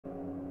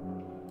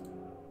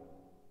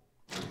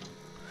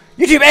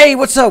YouTube, hey,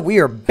 what's up? We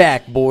are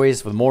back,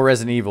 boys, with more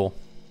Resident Evil.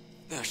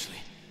 Ashley.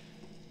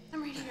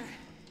 I'm right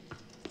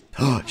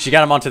here. She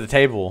got him onto the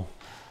table.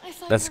 I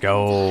thought Let's you were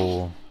gonna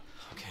go. die.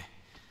 Okay.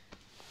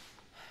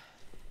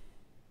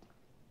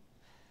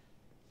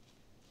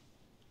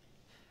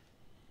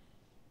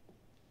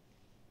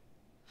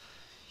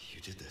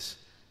 You did this.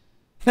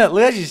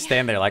 Look at you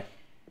stand there like,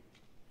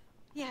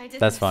 Yeah, I did.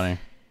 that's this. funny.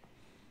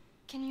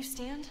 Can you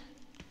stand?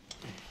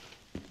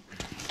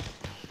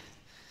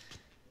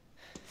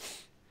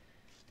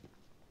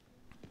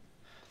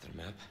 The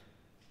map?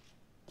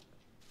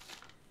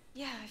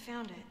 Yeah, I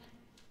found it.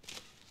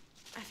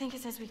 I think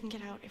it says we can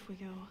get out if we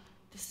go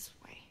this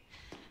way.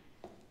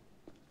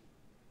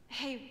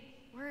 Hey,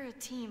 we're a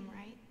team,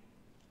 right?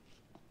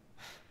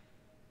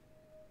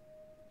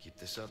 Keep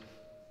this up.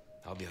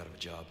 I'll be out of a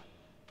job.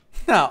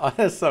 No,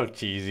 that's so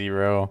cheesy,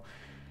 bro.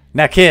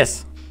 Now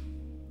kiss.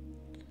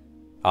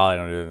 Oh, I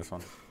don't do this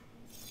one.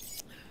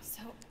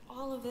 So,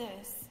 all of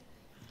this,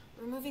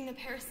 removing the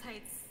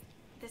parasites,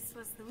 this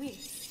was the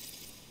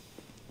least.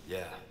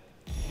 Yeah.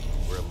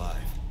 We're alive.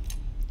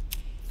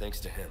 Thanks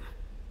to him.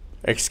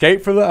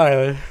 Escape from the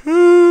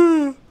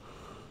island.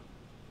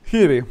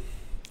 Kitty.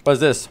 What's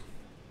this?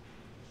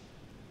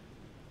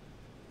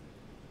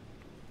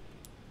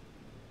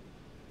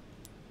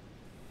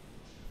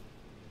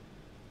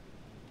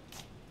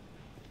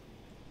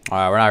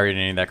 Alright, we're not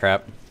reading any of that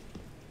crap.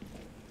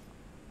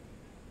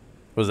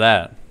 What's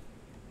that?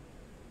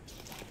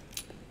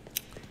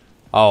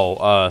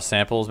 Oh,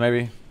 samples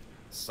maybe?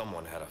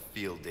 Someone had a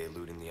field day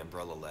looting the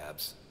Umbrella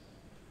Labs.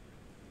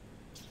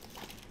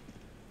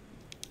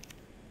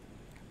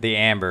 The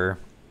amber.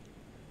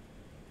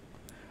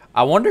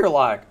 I wonder,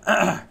 like,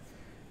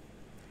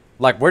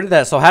 like where did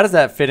that? So how does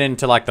that fit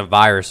into like the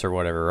virus or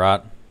whatever,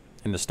 right?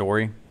 In the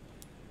story.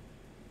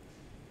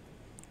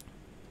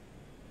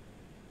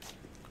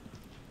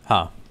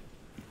 Huh.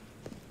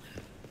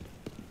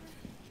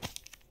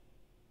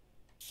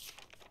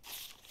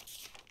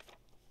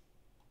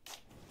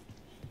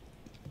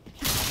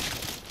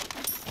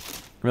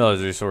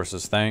 Realize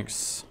resources,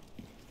 thanks.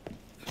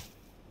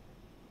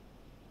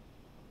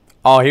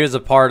 Oh, he was a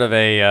part of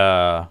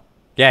a,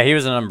 yeah, he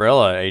was an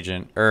Umbrella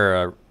agent, or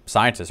a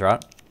scientist,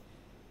 right?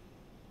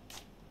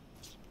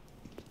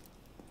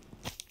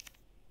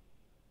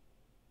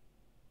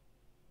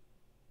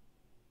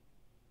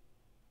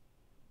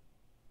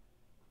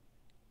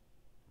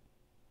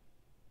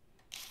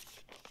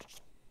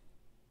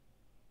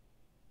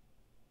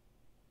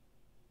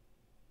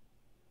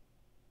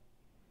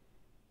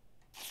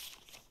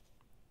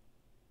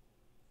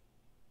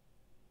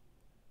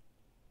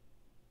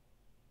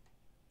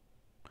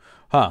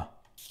 Huh.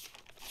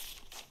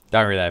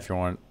 Don't read that if you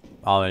want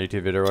on the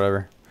YouTube video or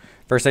whatever.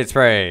 First aid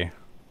spray.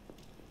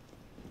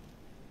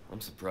 I'm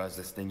surprised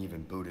this thing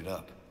even booted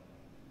up.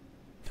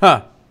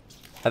 Huh.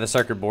 Had the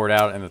circuit board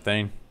out in the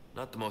thing.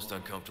 Not the most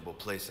uncomfortable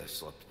place I've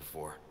slept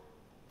before.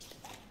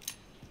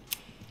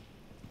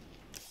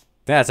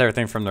 Yeah, that's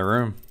everything from the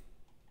room.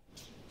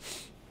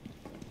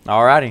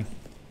 Alrighty.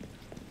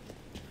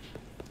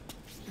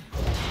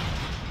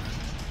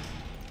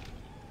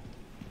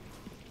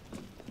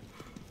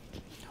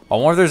 I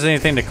wonder if there's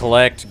anything to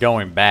collect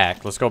going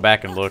back. Let's go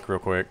back and look real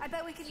quick. I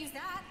bet we could use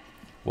that.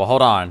 Well,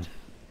 hold on.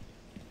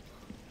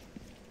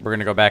 We're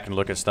gonna go back and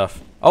look at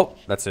stuff. Oh,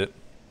 that's it.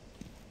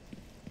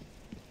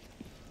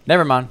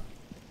 Never mind.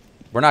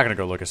 We're not gonna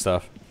go look at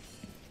stuff.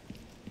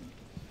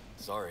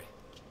 Sorry.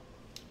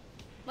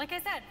 Like I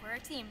said, we're a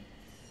team.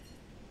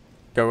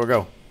 Go, go,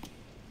 go.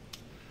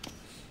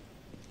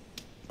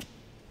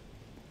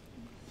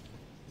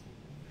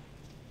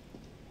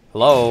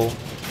 Hello?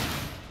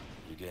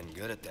 You're getting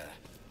good at that.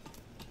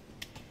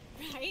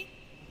 Right?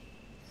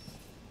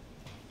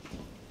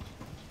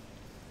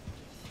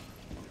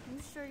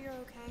 You sure you're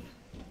okay?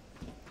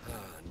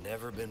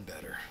 Never been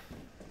better.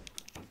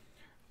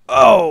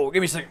 Oh,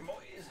 give me a second, boys.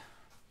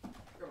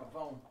 Grab my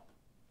phone.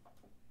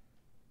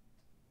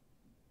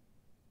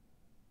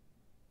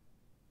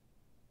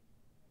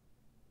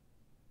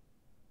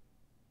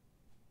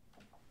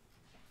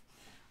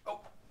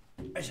 Oh,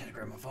 I just had to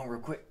grab my phone real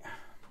quick.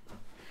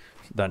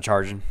 Done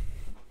charging.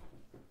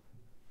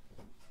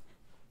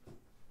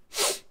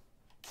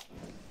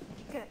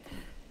 Good.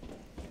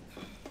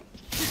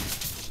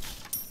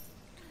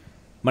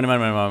 Money, money,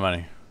 money, money,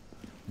 money.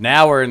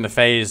 Now we're in the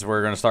phase where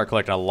we're gonna start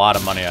collecting a lot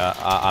of money.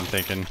 I'm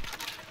thinking.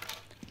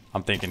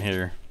 I'm thinking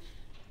here.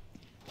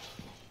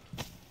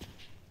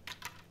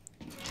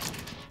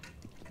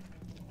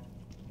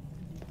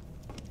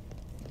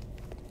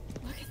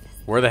 Look at this.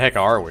 Where the heck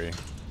are we?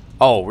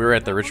 Oh, we were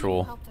at the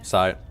ritual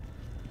site.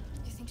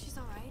 You think she's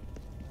alright?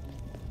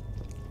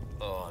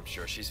 Oh, I'm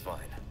sure she's fine.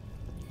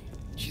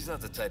 She's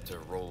not the type to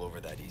roll over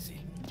that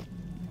easy.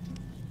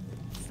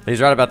 He's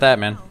right about that,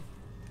 man.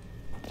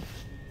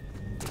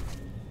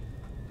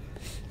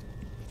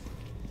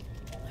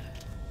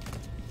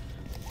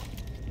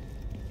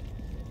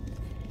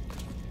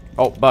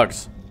 Oh,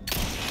 bugs.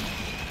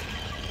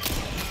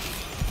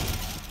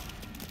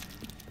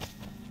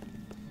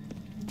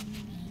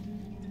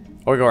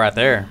 Oh, we go right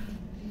there.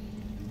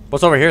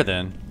 What's over here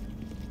then?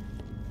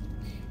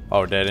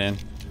 Oh, dead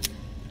end.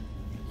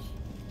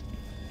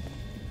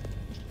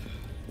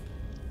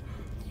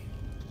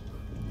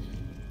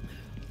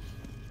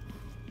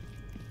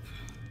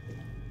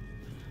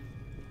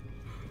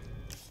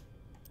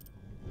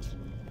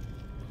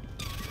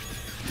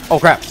 Oh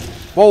crap.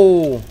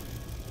 Whoa.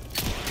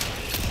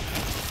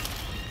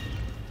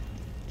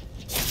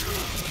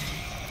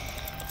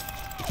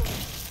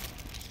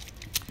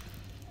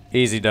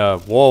 Easy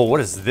dub. Whoa, what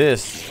is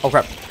this? Oh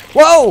crap.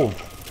 Whoa!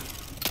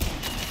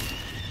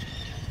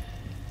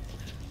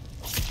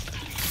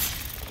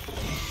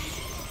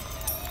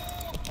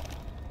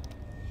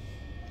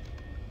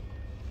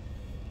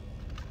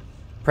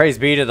 Praise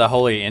be to the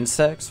holy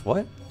insects.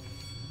 What?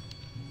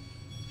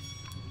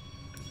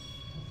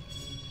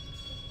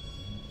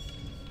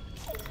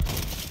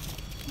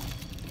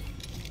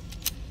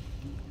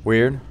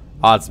 Weird.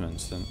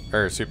 Osmondson.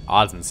 Or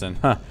Osmondson.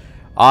 Huh.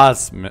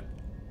 Osmond.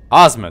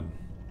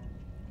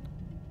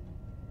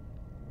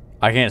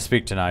 I can't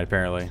speak tonight,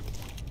 apparently.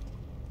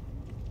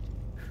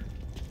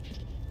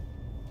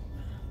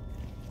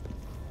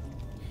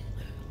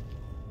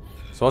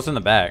 So what's in the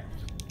back?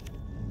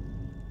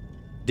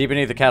 Deep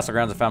beneath the castle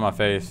grounds, I found my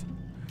faith.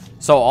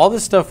 So all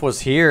this stuff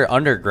was here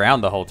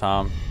underground the whole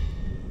time.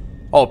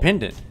 Oh, a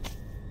pendant.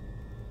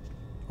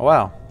 Oh,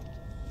 wow.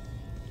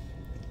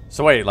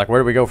 So wait, like,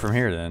 where do we go from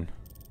here then?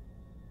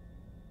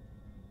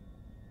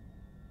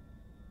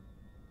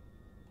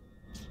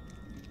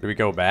 Do we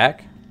go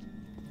back?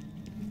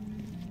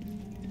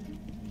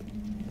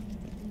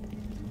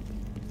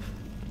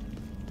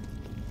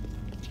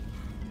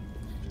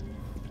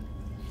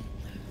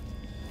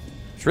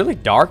 It's really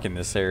dark in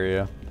this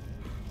area.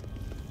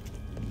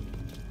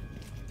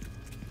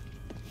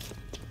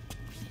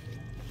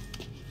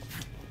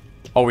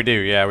 Oh, we do.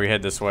 Yeah, we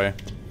head this way.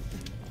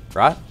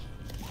 Right?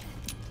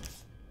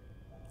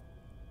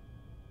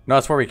 No,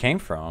 that's where we came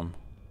from.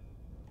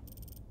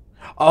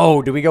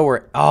 Oh, do we go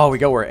where... Oh, we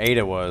go where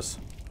Ada was.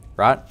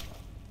 Right?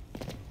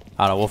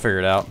 I don't know. We'll figure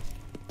it out.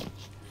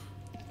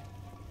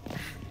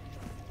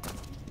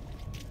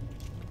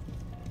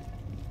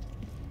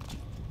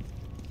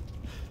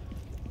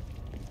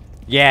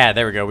 Yeah,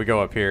 there we go. We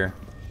go up here.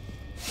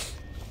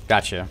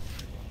 Gotcha.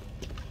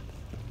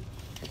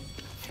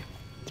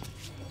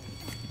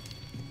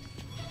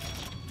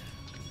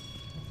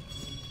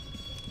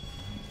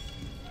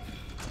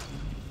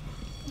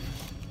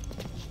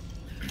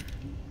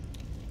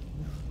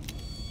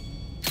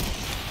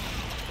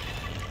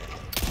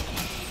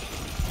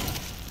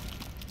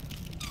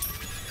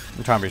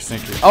 I'm trying to be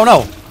sneaky. Oh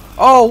no!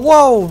 Oh,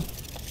 whoa!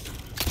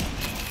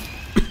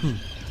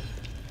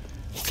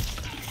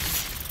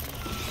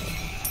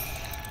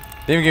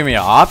 Didn't even give me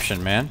an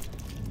option, man.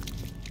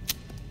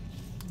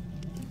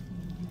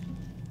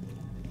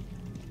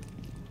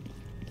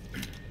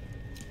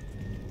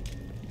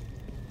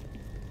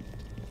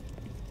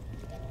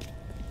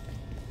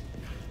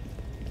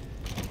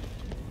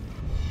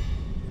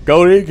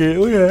 Go in, get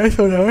look at that,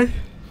 so nice.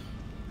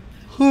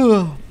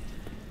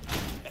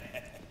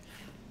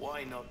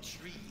 Why not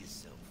treat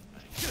yourself,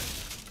 mate?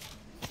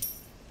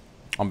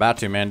 I'm about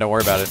to, man. Don't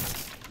worry about it.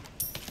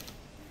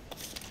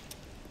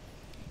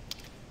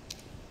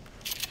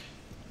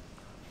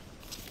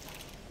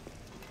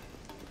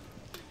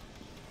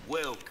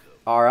 Welcome.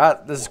 All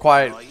right, this is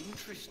quite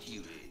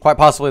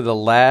possibly the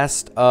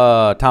last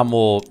time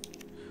we'll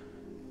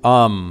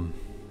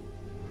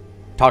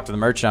talk to the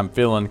merchant I'm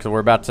feeling, because we're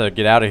about to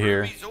get out of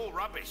here. It's all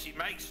rubbish. It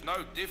makes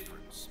no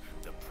difference.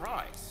 The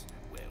price,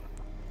 well,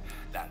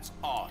 that's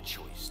our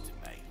choice to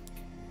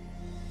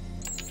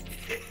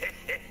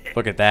make.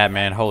 Look at that,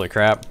 man. Holy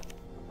crap.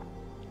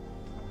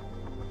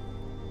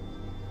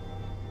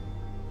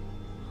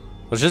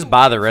 Let's just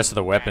buy the rest of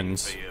the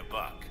weapons. For your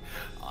buck,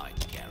 I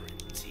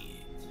guarantee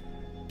it.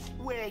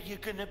 Where you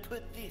gonna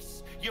put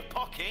this? Your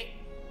pocket?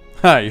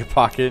 Ha, your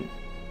pocket.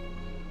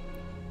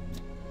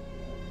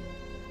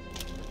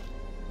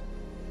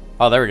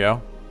 Oh, there we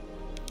go.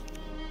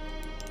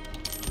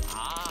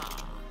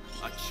 Ah,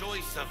 a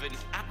choice of an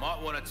app.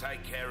 Might want to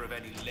take care of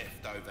any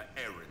leftover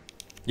errand.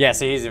 Yeah,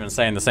 see, he's even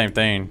saying the same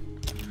thing.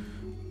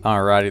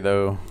 Alrighty,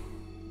 though.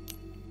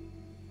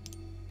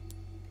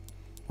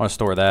 I want to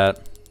store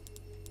that.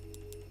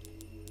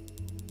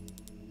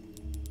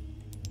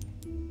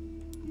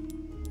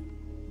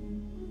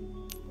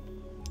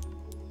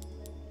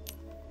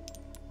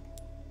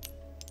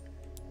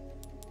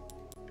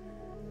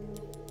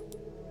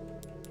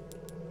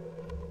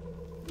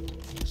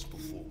 Just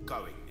before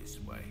going this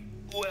way.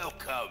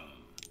 Welcome,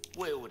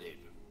 Wilden.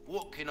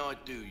 What can I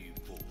do you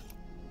for?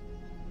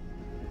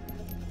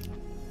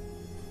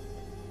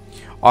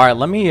 All right,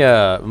 let me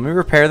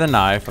repair the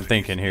knife. I'm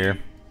thinking here.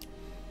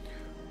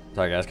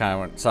 Sorry, guys, kind of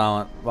went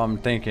silent while I'm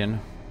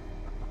thinking.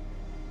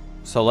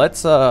 So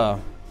let's A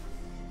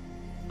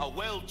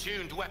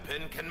well-tuned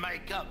weapon can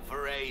make up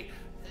for a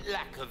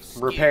lack of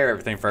skill. repair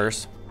everything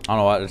first. I don't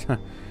know what I'm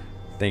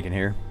thinking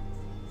here.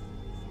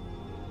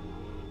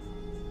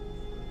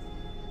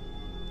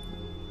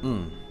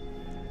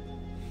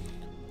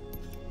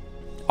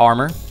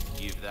 Armor.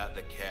 Give that without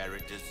the care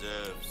it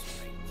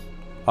deserves, mate.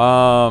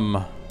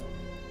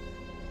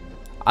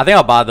 I think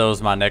I'll buy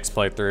those my next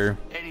playthrough.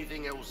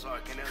 Anything else I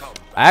can help?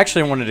 I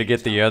actually wanted to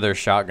get the other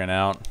shotgun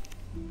out.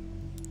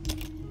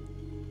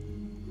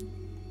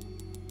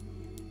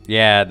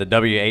 Yeah, the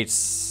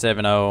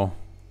WH-70.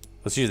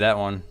 Let's use that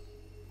one.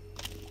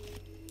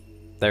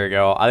 There we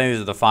go. I think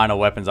these are the final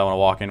weapons I want to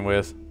walk in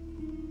with.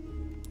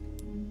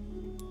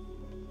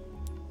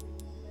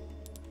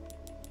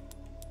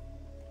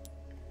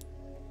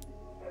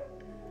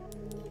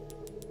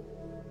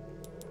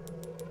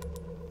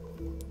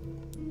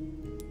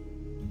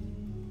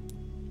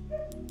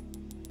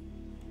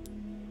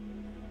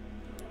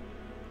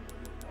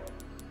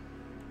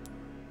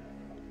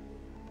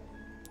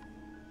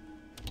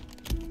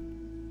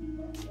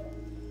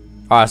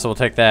 Alright, so we'll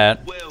take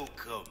that.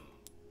 Welcome.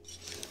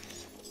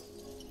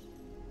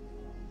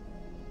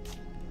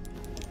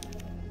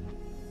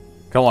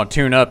 Come on,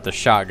 tune up the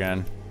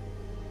shotgun.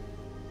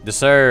 Yes,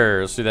 sir.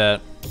 Let's do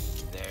that.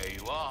 There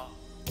you are,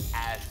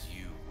 as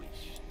you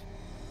wished.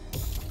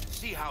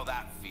 See how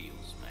that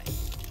feels, mate.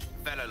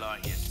 A fella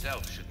like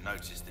yourself should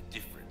notice the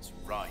difference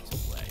right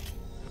away.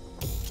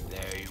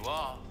 There you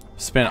are.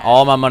 Spent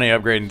all my money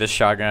upgrading this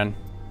shotgun.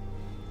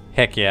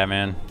 Heck yeah,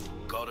 man.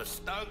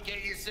 Don't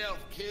get yourself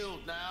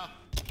killed now.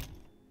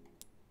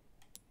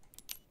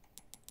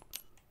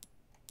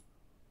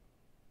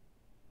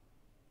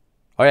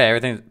 Oh yeah,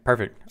 everything's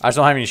perfect. I just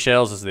don't have any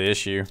shells is the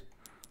issue.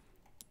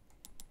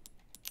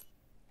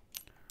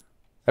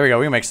 There we go,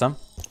 we can make some.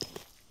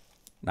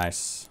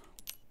 Nice.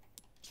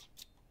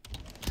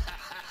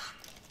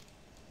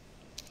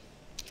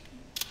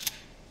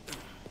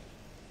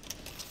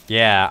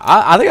 Yeah,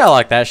 I think I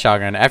like that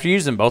shotgun. After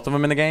using both of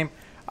them in the game,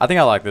 I think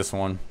I like this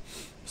one.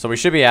 So we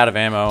should be out of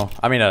ammo.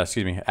 I mean,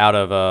 excuse me, out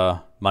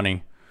of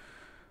money.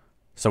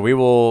 So we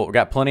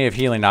got plenty of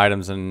healing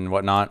items and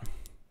whatnot.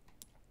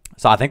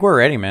 So I think we're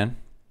ready, man.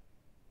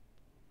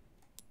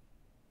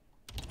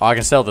 Oh, I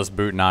can sell this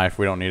boot knife.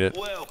 We don't need it.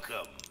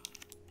 Welcome.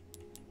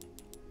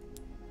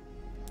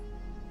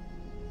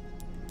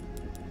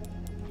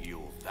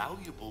 Your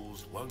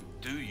valuables won't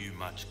do you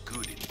much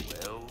good in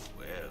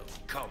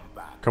come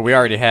back. Cause we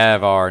already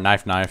have our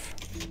knife.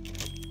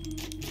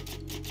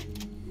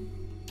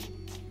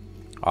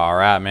 All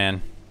right,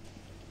 man.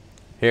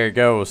 Here it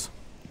goes.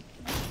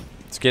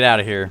 Let's get out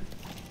of here.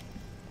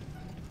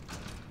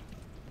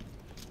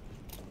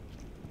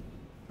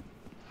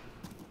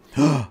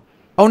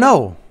 Oh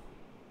no,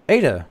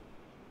 Ada.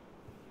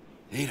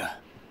 Ada.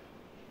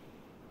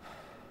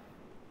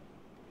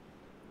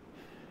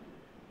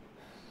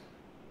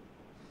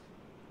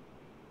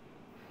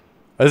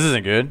 This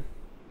isn't good.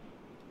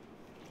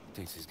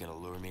 Thinks he's gonna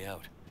lure me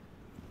out.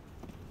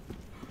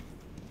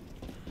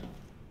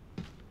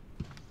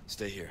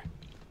 Stay here.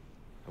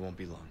 I won't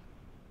be long.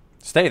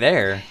 Stay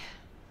there.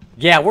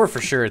 Yeah, we're for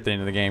sure at the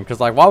end of the game.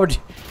 Cause like, why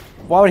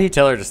would he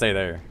tell her to stay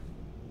there?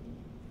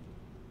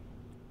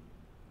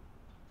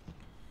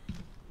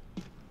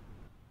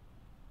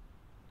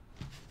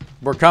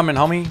 We're coming,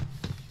 homie.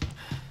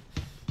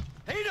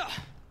 Ada!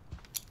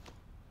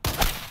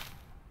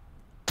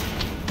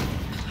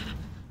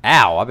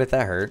 Ow, I bet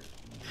that hurt.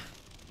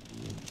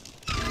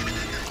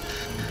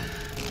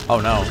 Oh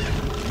no.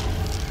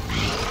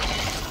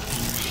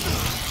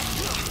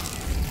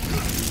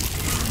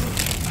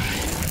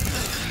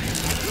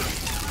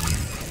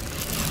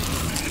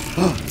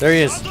 There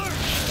he is.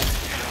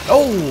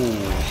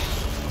 Oh!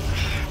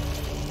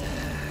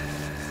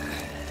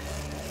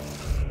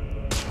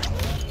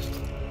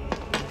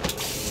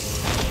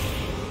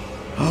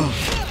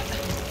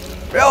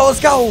 Yo, let's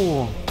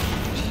go!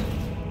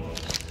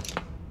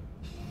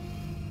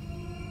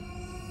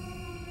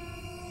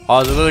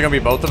 Oh, is it literally gonna be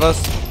both of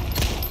us?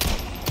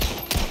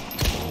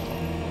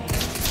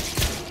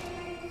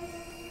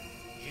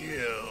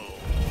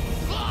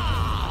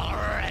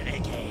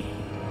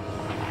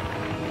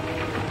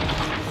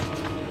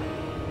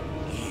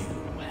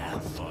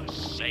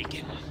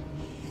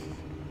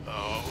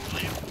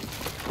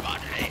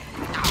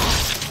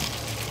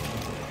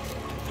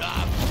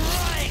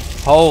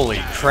 Holy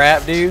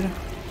crap, dude.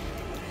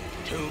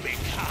 To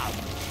become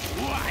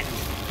one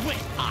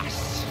with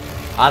us.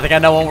 I think I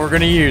know what we're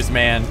gonna use,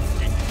 man.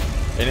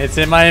 And it's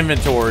in my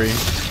inventory.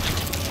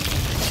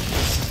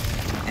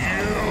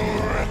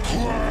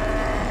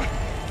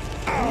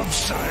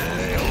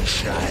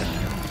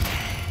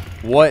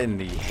 What in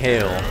the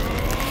hell?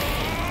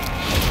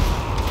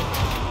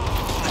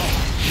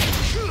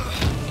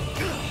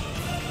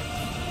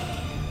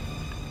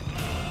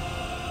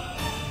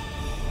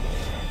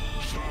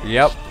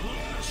 Yep.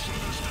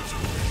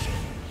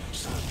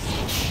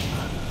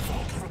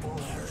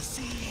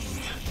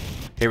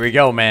 Here we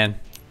go, man.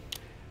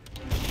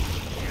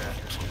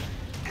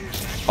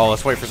 Oh,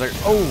 let's wait for a second.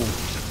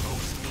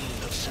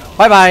 Oh.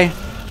 Bye-bye.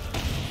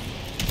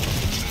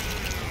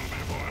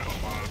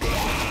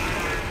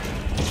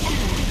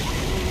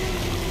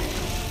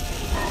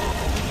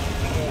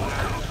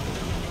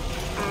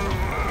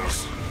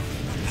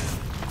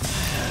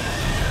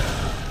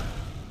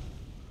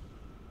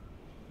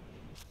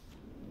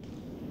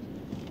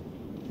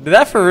 Did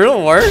that for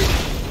real work?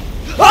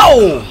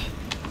 Oh!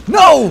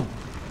 No!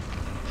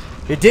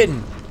 It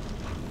didn't.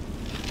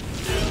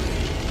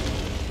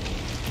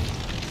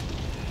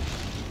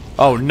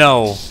 Oh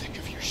no. Sick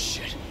of your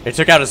shit. It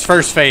took out his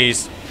first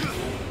phase.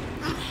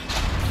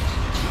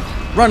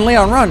 Run,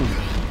 Leon, run!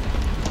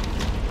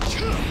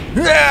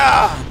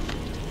 Yeah!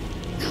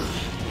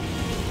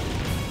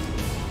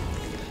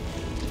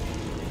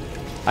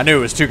 I knew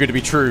it was too good to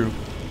be true.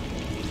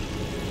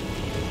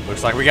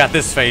 Looks like we got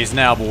this phase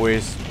now,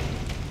 boys.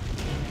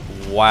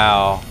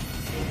 Wow.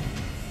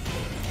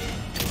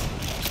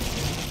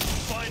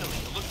 Finally,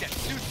 the look that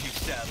suits you,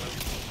 Sadler.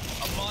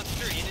 A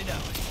monster in and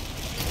out.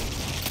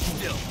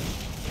 Still,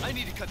 I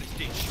need to cut this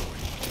date short.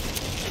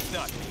 It's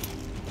not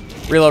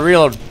me. Reload,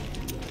 reload.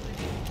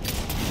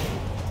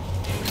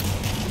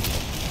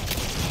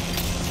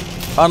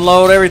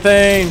 Unload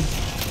everything.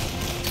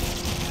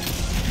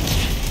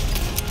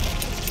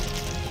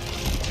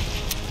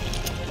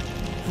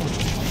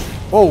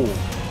 Whoa.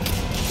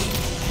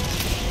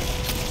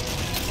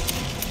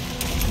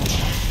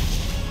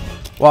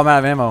 Well, I'm out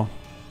of ammo.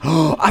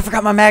 I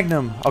forgot my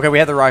magnum. Okay, we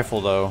have the rifle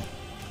though.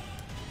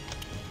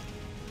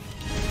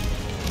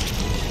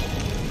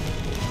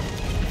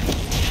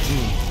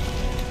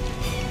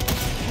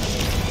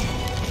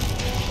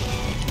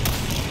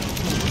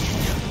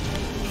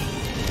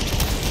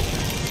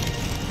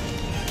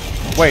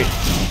 Wait.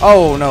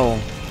 Oh no.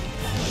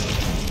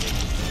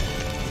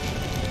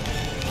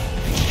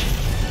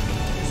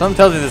 Something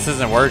tells me this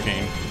isn't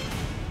working.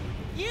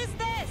 Use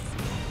this.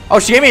 Oh,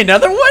 she gave me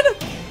another one?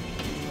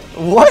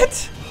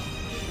 What?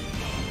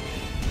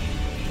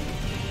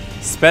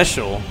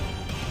 Special.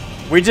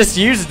 We just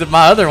used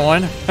my other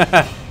one.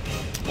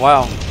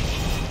 Wow.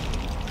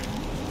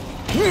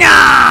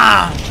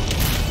 Nah!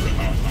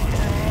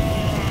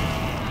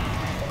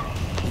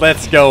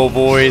 Let's go,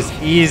 boys.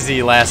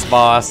 Easy, last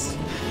boss.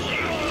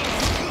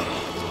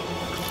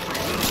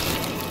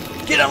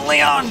 Get him,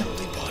 Leon!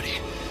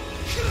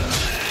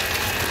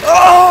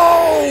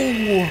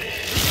 Oh!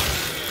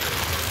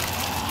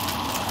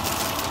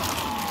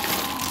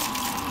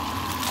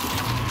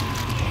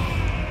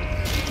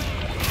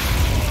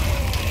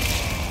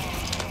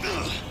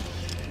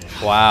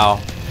 Wow.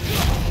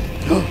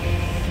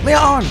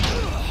 Leon!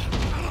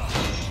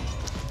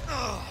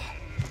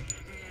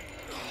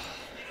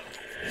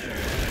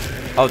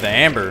 Oh, the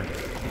amber.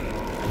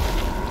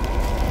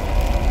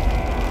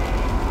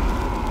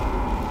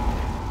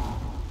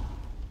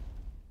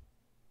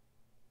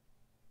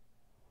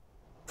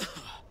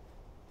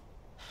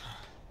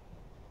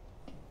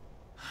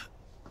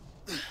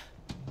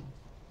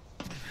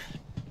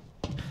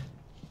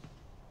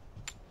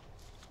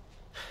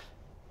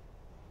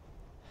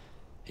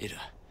 Ada,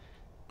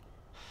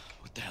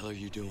 what the hell are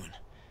you doing?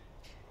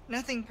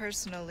 Nothing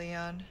personal,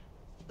 Leon.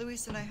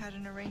 Luis and I had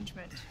an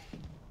arrangement.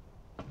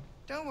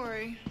 Don't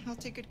worry, I'll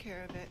take good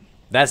care of it.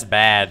 That's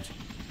bad.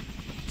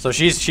 So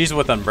she's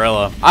with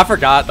Umbrella. I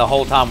forgot the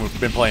whole time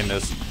we've been playing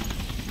this.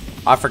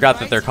 I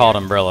forgot that they're called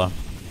Umbrella.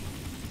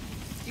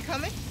 You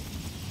coming?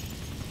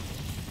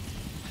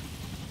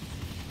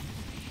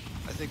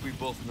 I think we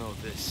both know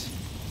this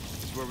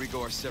is where we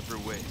go our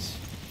separate ways.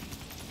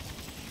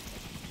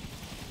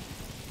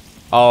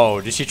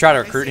 Oh, did she try to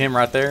recruit him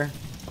right there?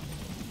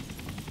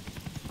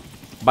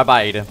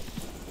 Bye-bye, Ada.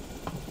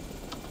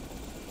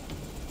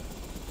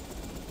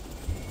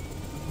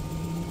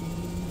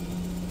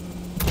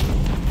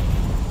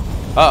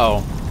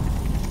 Uh-oh.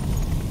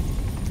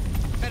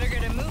 Better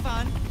get a move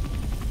on.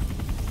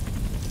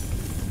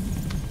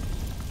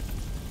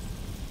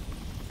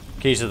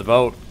 Keys to the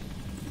boat.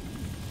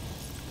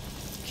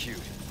 Cute.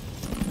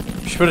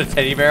 She put a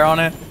teddy bear on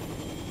it.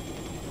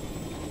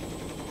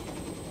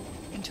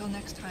 Until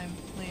next time,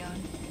 Leon.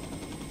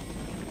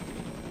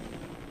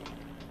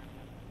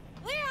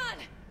 Leon!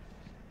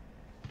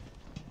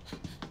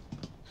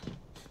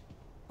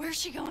 Where's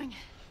she going?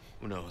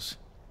 Who knows?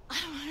 I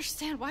don't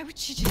understand. Why would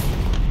she just...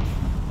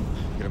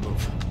 We gotta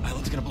move.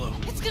 Island's gonna blow.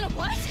 It's gonna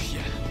what?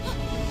 Yeah.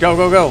 Go,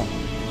 go, go.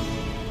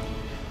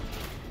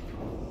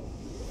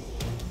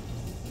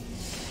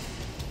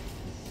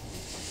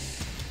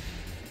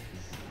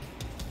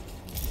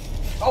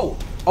 Oh.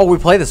 Oh, we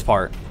play this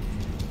part.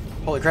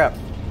 Holy crap.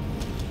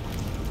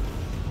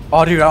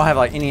 Oh, dude, I don't have,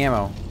 like, any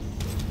ammo.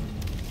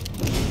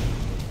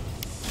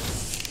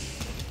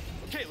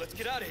 Okay, let's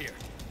get out of here.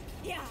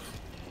 Yeah.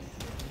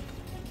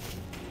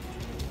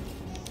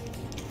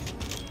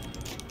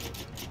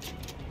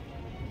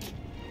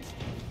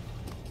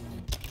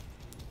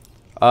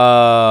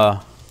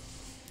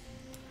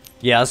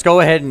 Yeah, let's go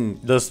ahead and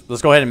let's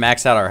go ahead and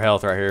max out our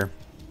health right here.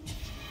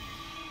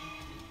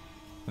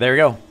 There we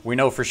go. We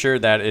know for sure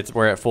that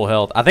we're at full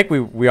health. I think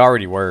we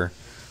already were,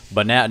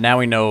 but now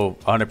we know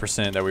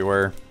 100% that we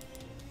were.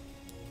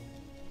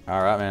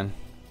 All right, man.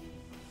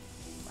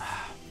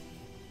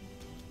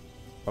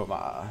 Oh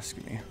my,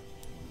 excuse me.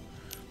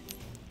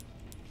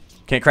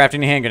 Can't craft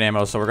any handgun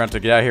ammo, so we're going to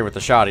get out of here with the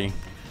shotty.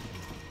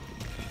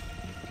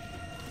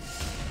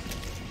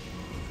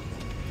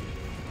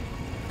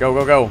 Go,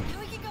 go, go.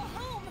 We can go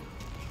home.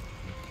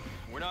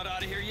 We're not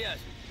out of here yet.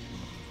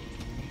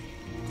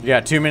 You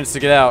got 2 minutes to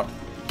get out.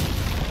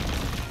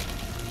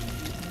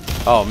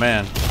 Oh,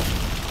 man.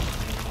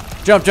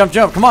 Jump, jump,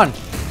 jump. Come on.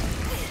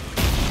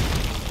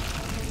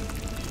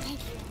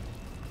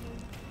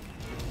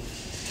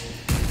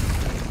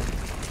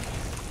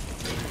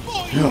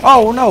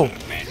 Oh, no.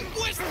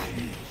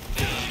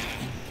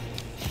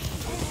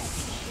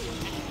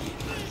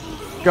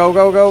 Go,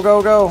 go, go,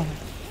 go, go.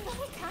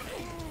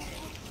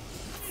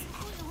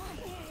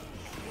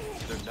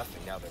 They're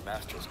nothing now their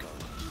master's gone.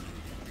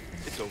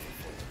 It's over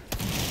for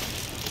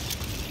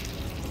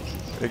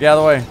them. Get out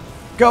of the way.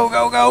 Go,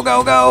 go, go,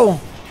 go, go.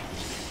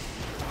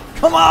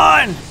 Come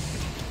on.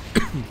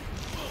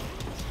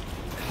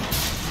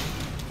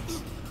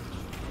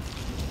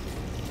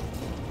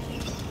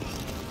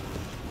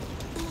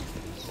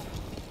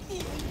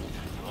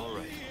 All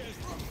right.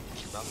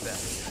 Not bad.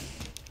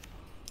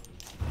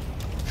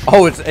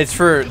 Oh, it's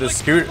for the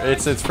scooter.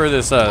 It's for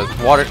this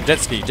water jet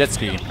ski.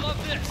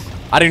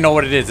 I don't know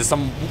what it is. It's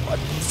some.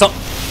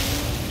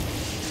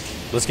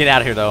 Let's get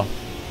out of here though.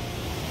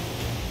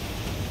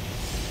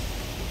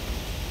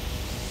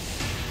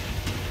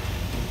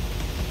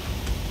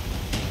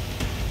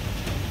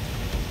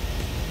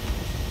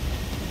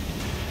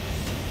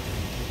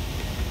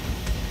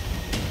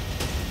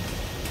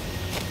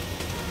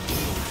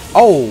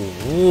 Oh,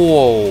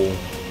 whoa.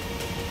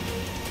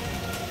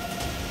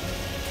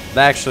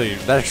 That actually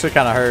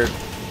kind of hurt.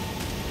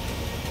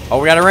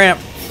 Oh, we got a ramp.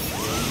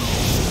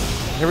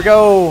 Here we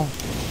go.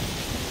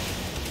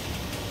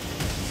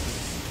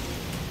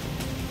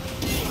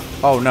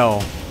 Oh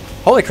no.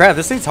 Holy crap,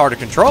 this thing's hard to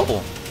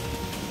control.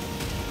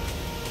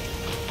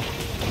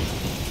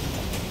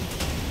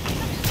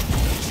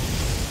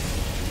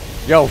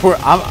 Yo,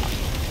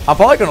 I'm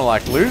probably gonna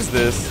like lose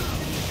this.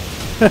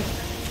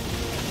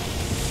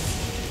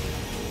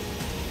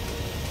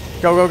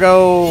 Go, go,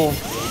 go.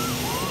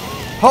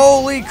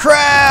 Holy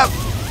crap!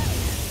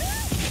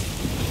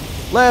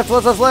 Left,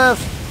 left, left,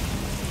 left.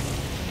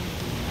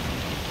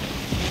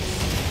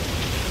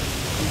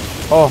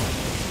 Oh.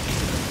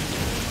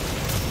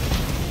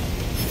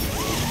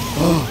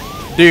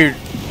 Dude,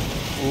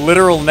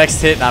 literal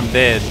next hit and I'm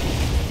dead.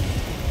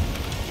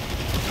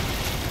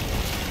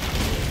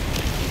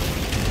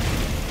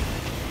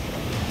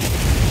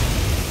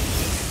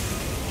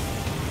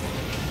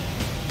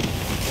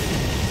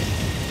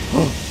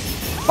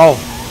 Oh,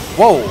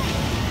 whoa.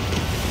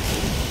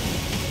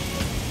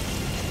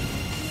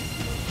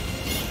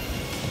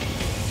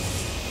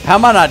 How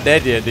am I not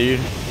dead yet, dude?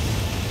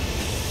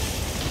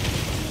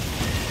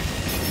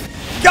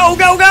 Go,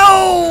 go,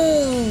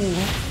 go!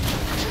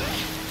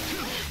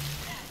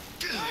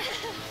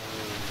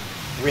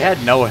 We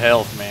had no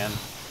health, man.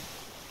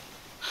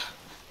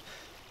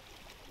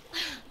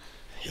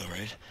 You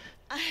alright?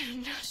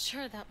 I'm not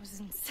sure, that was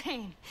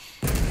insane.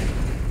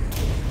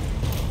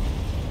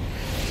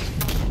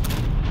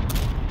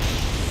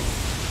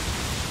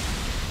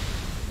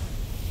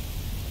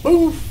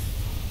 Oof.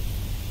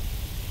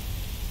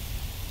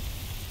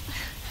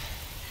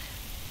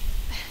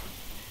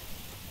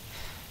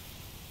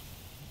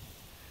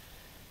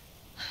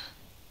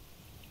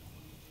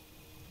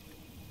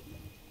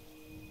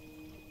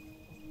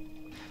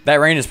 That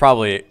rain is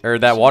probably, or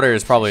that water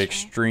is probably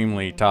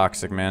extremely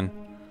toxic, man.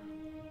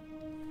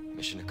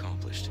 Mission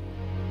accomplished.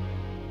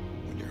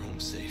 When you're home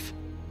safe.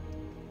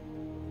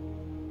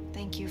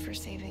 Thank you for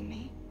saving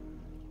me.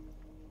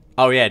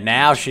 Oh yeah,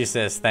 now she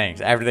says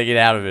thanks after they get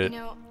out of it. You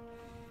know,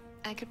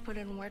 I could put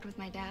in a word with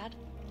my dad.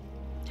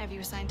 Have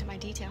you assigned to my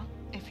detail,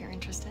 if you're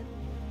interested?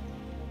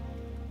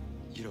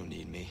 You don't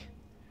need me.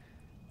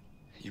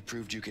 You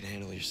proved you could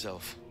handle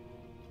yourself.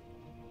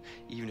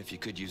 Even if you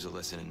could use a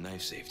lesson in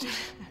knife safety.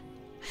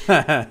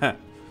 Come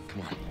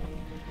on.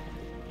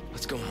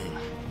 Let's go home.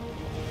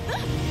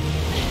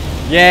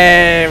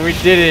 Yeah, we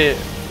did it.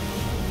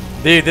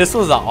 Dude, this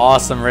was an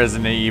awesome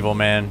Resident Evil,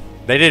 man.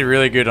 They did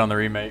really good on the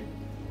remake.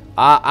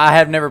 I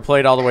have never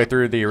played all the way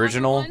through the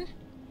original,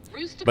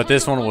 but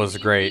this one was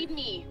great.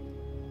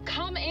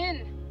 Come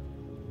in.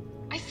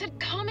 I said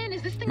come in.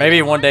 Is this thing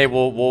Maybe on? one day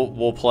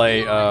we'll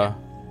play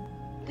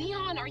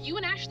Leon, are you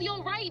and Ashley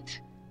all right?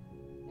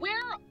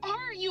 Where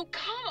are you?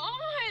 Come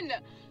on.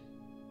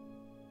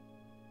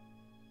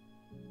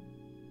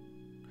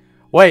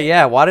 Wait,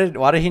 yeah, why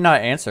did he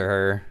not answer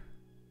her?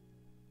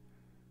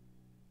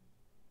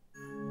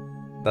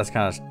 That's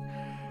kind of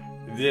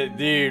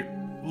dude,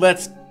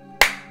 let's.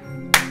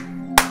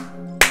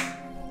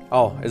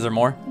 Oh, is there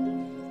more?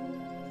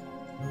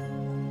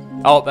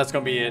 Oh, that's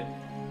gonna be it.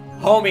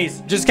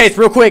 Homies, just in case,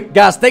 real quick,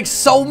 guys, thanks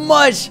so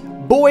much.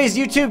 Boys,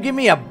 YouTube, give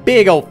me a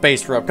big old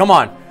face rub. Come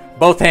on,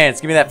 both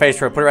hands, give me that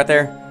face rub. Put it right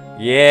there.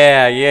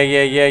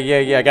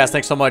 Yeah. Guys,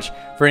 thanks so much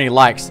for any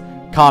likes,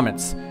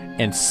 comments,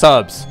 and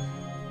subs.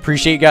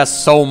 Appreciate you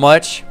guys so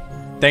much.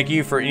 Thank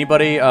you for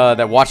anybody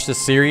that watched this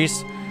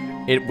series.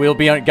 It will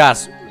be on,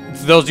 guys,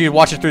 for those of you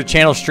watching through the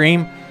channel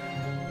stream,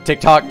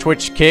 TikTok,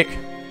 Twitch, Kick,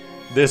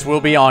 this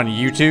will be on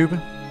YouTube.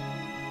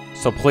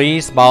 So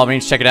please, by all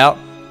means, check it out.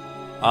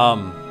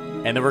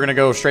 And then we're going to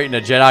go straight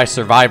into Jedi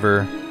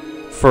Survivor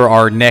for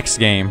our next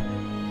game.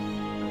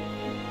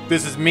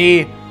 This is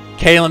me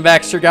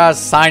CaelenBaxter,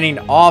 guys, signing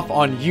off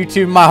on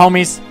YouTube, my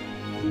homies.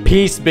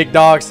 Peace, big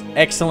dogs.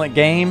 Excellent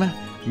game.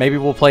 Maybe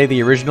we'll play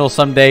the original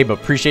someday, but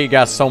appreciate you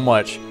guys so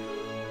much.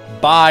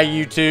 Bye,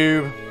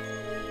 YouTube.